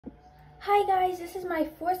Hi guys, this is my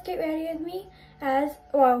first Get Ready With Me as,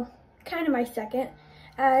 well, kind of my second,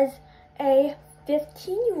 as a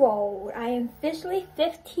 15-year-old. I am officially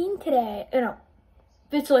 15 today. No,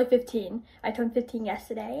 officially 15. I turned 15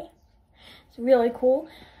 yesterday. It's really cool.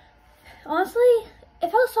 Honestly,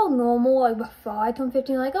 it felt so normal, like before I turned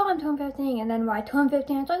 15, like, oh, I'm turning 15, and then when I turned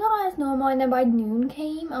 15, it's like, oh, that's normal, and then by noon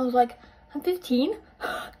came, I was like, I'm 15?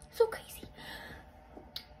 So crazy.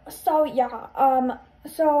 So, yeah,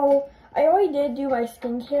 so I already did do my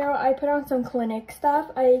skincare. I put on some Clinique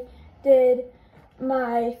stuff. I did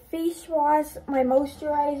my face wash, my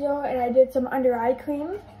moisturizer, and I did some under eye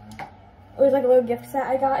cream. It was like a little gift set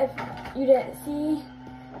I got. If you didn't see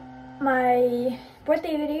my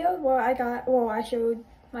birthday video where I showed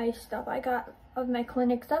my stuff I got of my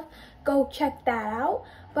Clinique stuff, go check that out.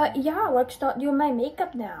 But yeah, let's start doing my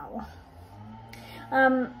makeup now.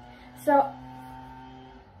 So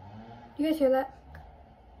you guys hear that?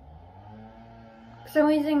 For some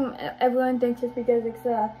reason, everyone thinks it's because it's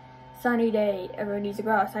a sunny day. Everyone needs to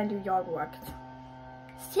go outside and do yard work.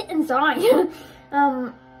 Sit inside.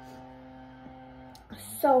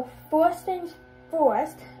 So first things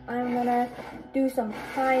first, I'm gonna do some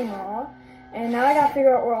primer. And now I gotta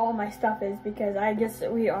figure out where all my stuff is because I just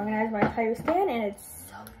reorganized my entire stand and it's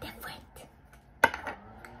so different.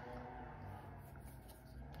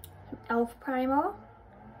 Some e.l.f. primer.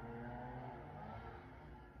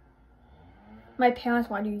 My parents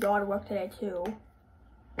want to do yard work today too.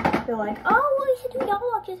 They're like, oh, well, you should do yard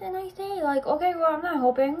work. It's a nice day. Like, okay, well, I'm not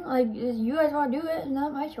helping. Like, you guys want to do it. It's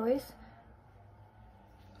not my choice.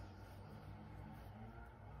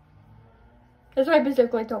 That's what I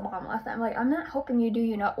specifically told Mom last time. Like, I'm not helping you do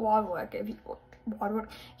yard work. If you yard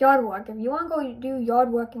work. If you want to go do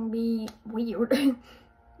yard work and be weird,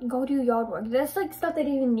 go do yard work. That's like stuff they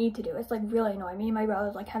didn't even need to do. It's like really annoying. Me and my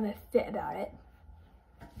brother's like having a fit about it.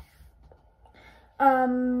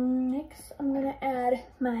 Next I'm gonna add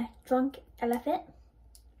my Drunk Elephant.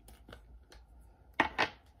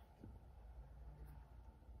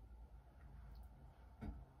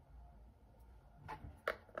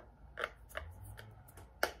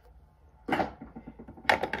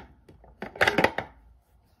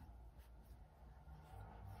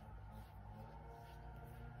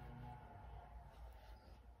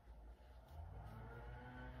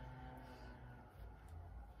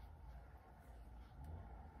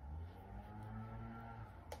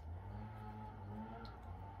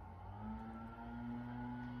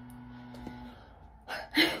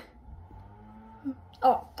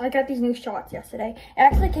 Oh, I got these new shorts yesterday. It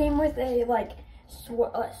actually came with a like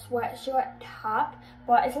sweatshirt top,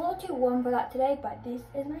 but it's a little too warm for that today. But this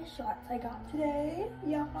is my shorts I got today.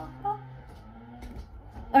 Yeah.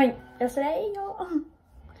 I mean, yesterday, y'all.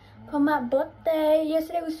 For my birthday.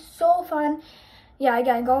 Yesterday was so fun. Yeah,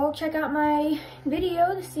 again, go check out my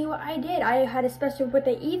video to see what I did. I had a special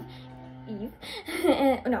birthday Eve,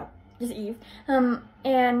 no, just Eve,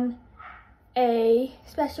 and a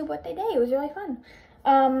special birthday day. It was really fun.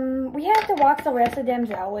 We had to watch the rest of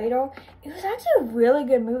Denzel later. It was actually a really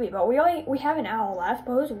good movie, but we have an hour left,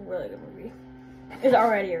 but it was a really good movie. It's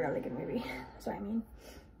already a really good movie. That's what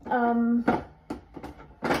I mean.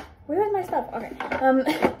 Where was my stuff? Okay.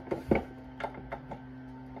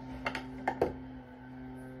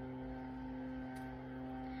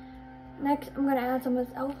 Next, I'm gonna add some of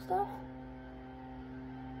this e.l.f. stuff.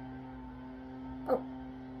 Oh.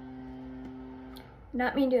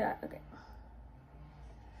 Not me to do that. Okay.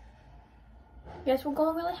 Guess we're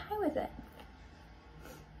going really high with it.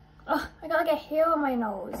 Oh, I got like a hair on my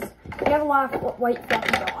nose. We have a lot of white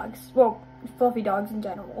fluffy dogs. Well, fluffy dogs in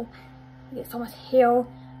general. I get so much hair on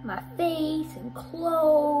my face and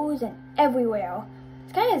clothes and everywhere.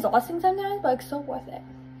 It's kind of exhausting sometimes, but it's so worth it.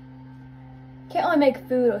 Can't really make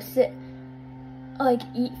food or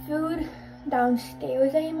eat food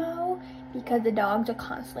downstairs anymore because the dogs are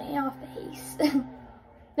constantly in our face.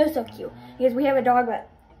 They're so cute because we have a dog that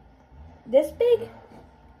this big,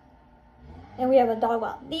 and we have a dog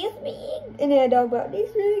about this big, and then a dog about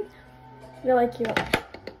this big. Really cute.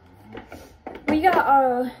 We got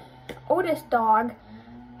our oldest dog,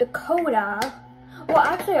 Dakota. Well,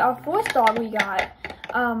 actually, our first dog we got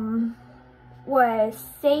was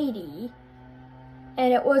Sadie,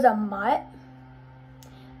 and it was a mutt.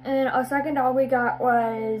 And then our second dog we got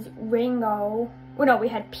was Ringo. Well, no, we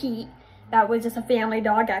had Pete. That was just a family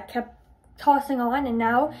dog that kept tossing on, and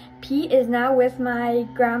now Pete is now with my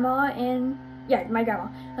grandma and yeah, my grandma.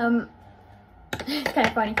 It's kind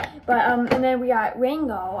of funny, but and then we got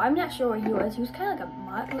Ringo. I'm not sure what he was. He was kind of like a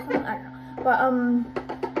mutt or something. I don't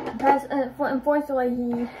know. But unfortunately,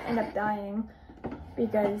 he ended up dying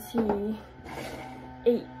because he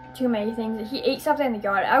ate too many things. He ate something in the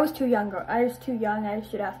yard. I was too young. I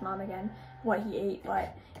should ask Mom again what he ate,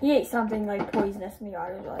 but he ate something like poisonous in the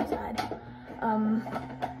yard. It was really sad.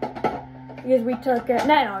 Because we took not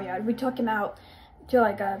in our yard. We took him out to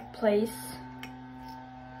like a place,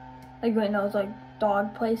 like one of those like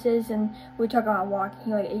dog places, and we took him on a walk. And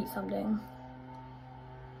he like ate something.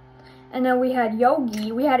 And then we had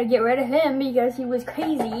Yogi. We had to get rid of him because he was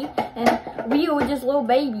crazy, and we were just little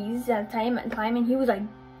babies at the time, and he was like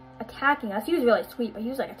attacking us. He was really sweet, but he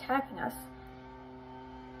was like attacking us.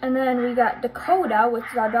 And then we got Dakota, which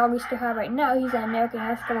is our dog we still have right now. He's an American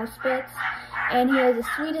Eskimo Spitz, and he is the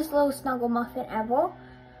sweetest little snuggle muffin ever.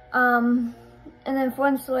 And then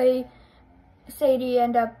fortunately, Sadie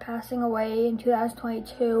ended up passing away in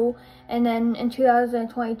 2022, and then in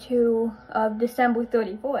 2022 of December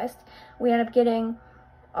 31st, we ended up getting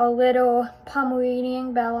a little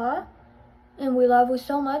Pomeranian, Bella, and we love her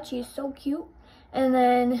so much. She's so cute. And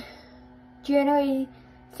then January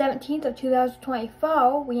 17th of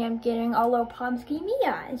 2024, we ended up getting our little Pomsky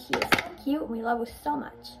Mia, and she is so cute, and we love her so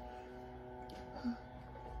much.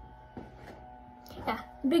 Yeah,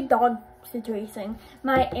 big dog situation.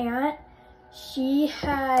 My aunt, she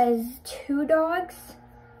has 2 dogs.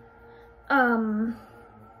 They're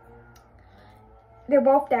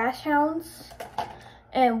both dachshunds,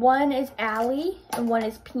 and one is Allie and one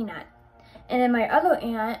is Peanut. And then my other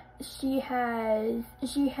aunt, she had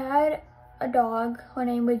a dog. Her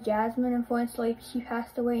name was Jasmine, and unfortunately she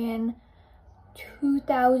passed away in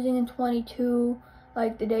 2022,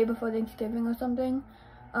 like the day before Thanksgiving or something.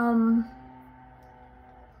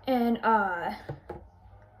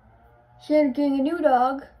 She ended up getting a new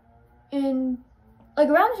dog in, like,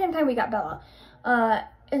 around the same time we got Bella.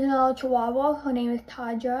 It's another Chihuahua. Her name is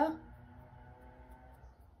Taja.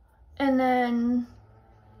 And then,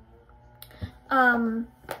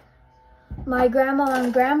 my grandma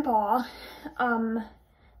and grandpa,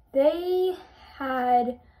 they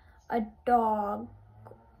had a dog.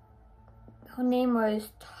 Her name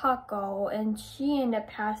was Taco, and she ended up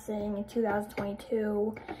passing in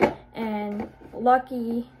 2022. And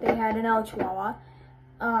Lucky, they had another Chihuahua,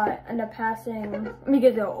 ended up passing,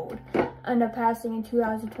 because they're old, ended up passing in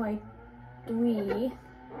 2023.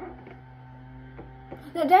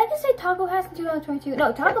 No, did I just say Taco passed in 2022?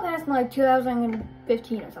 No, Taco passed in like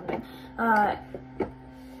 2015 or something.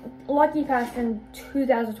 Lucky passed in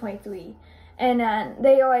 2023. And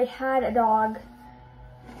they already had a dog,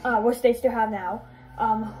 which they still have now.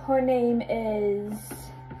 Her name is,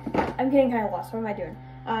 I'm getting kind of lost, what am I doing?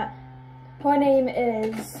 Her name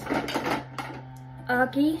is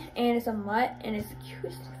Aki, and it's a mutt, and it's the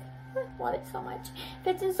cutest thing. I love it so much.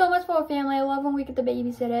 Fits in so much for a family. I love when we get to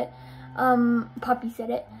babysit it, puppy sit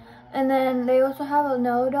it. And then they also have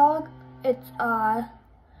another dog. It's a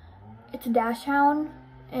dachshund,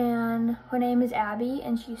 and her name is Abby,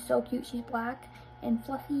 and she's so cute. She's black and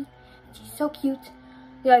fluffy, and she's so cute.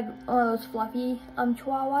 They're like one of those fluffy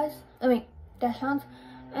chihuahuas. I mean dachshunds.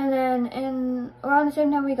 And then around the same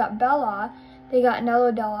time we got Bella, they got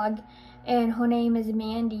another dog, and her name is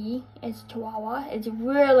Mandy. It's a Chihuahua. It's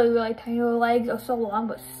really, really tiny. Her legs are so long,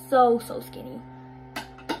 but so skinny.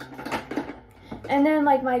 And then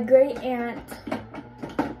like my great aunt,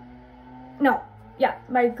 my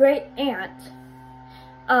great aunt,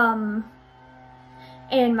 and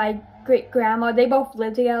my great grandma, they both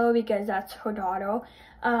live together because that's her daughter.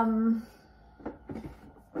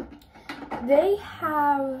 They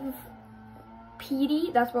have Petey.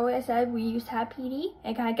 That's what I said. We used to have Petey.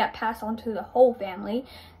 It kind of got passed on to the whole family.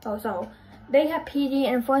 So they have Petey,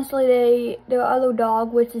 and unfortunately their other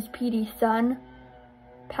dog, which is Petey's son,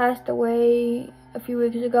 passed away a few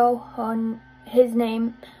weeks ago. His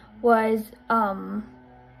name was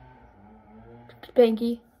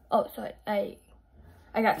Spanky. Oh, sorry. I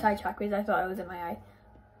got sidetracked because I thought it was in my eye.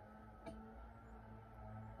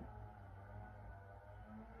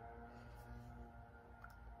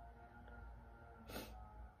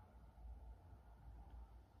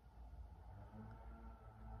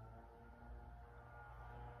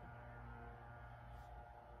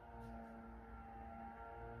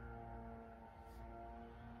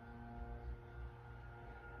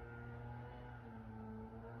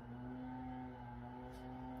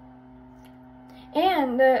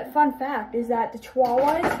 And the fun fact is that the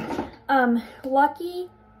Chihuahuas, Lucky,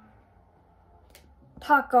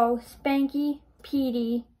 Taco, Spanky,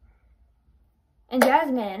 Petey, and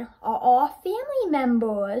Jasmine are all family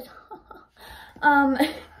members.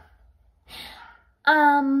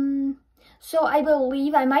 So I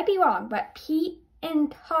believe, I might be wrong, but Pete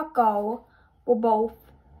and Taco were both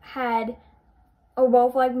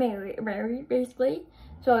like married basically.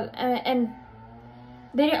 So, and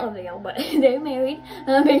they didn't live together, but they married,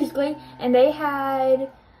 basically. And they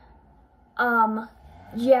had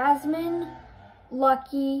Jasmine,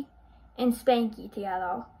 Lucky, and Spanky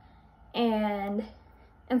together. And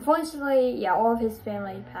unfortunately, yeah, all of his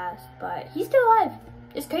family passed, but he's still alive.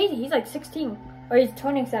 It's crazy. He's like 16, or he's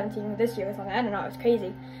turning 17 this year or something. I don't know. It's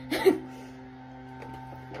crazy.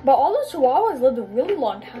 But all the Chihuahuas lived a really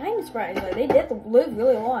long time, surprisingly. They did live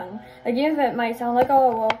really long. Like, even if it might sound like,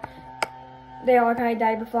 oh, well, they all kind of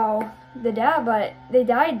died before the dad, but they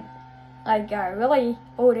died, like, really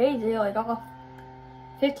old age. They were, like, all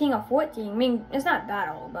 15 or 14. I mean, it's not that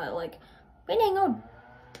old, but, like, they dang old.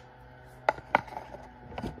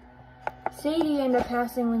 Sadie ended up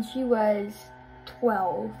passing when she was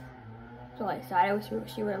 12. So, like I said, I wish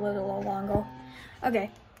she would have lived a little longer. Okay.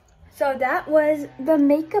 So that was the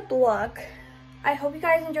makeup look. I hope you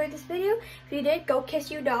guys enjoyed this video. If you did, go kiss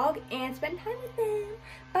your dog and spend time with them.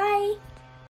 Bye!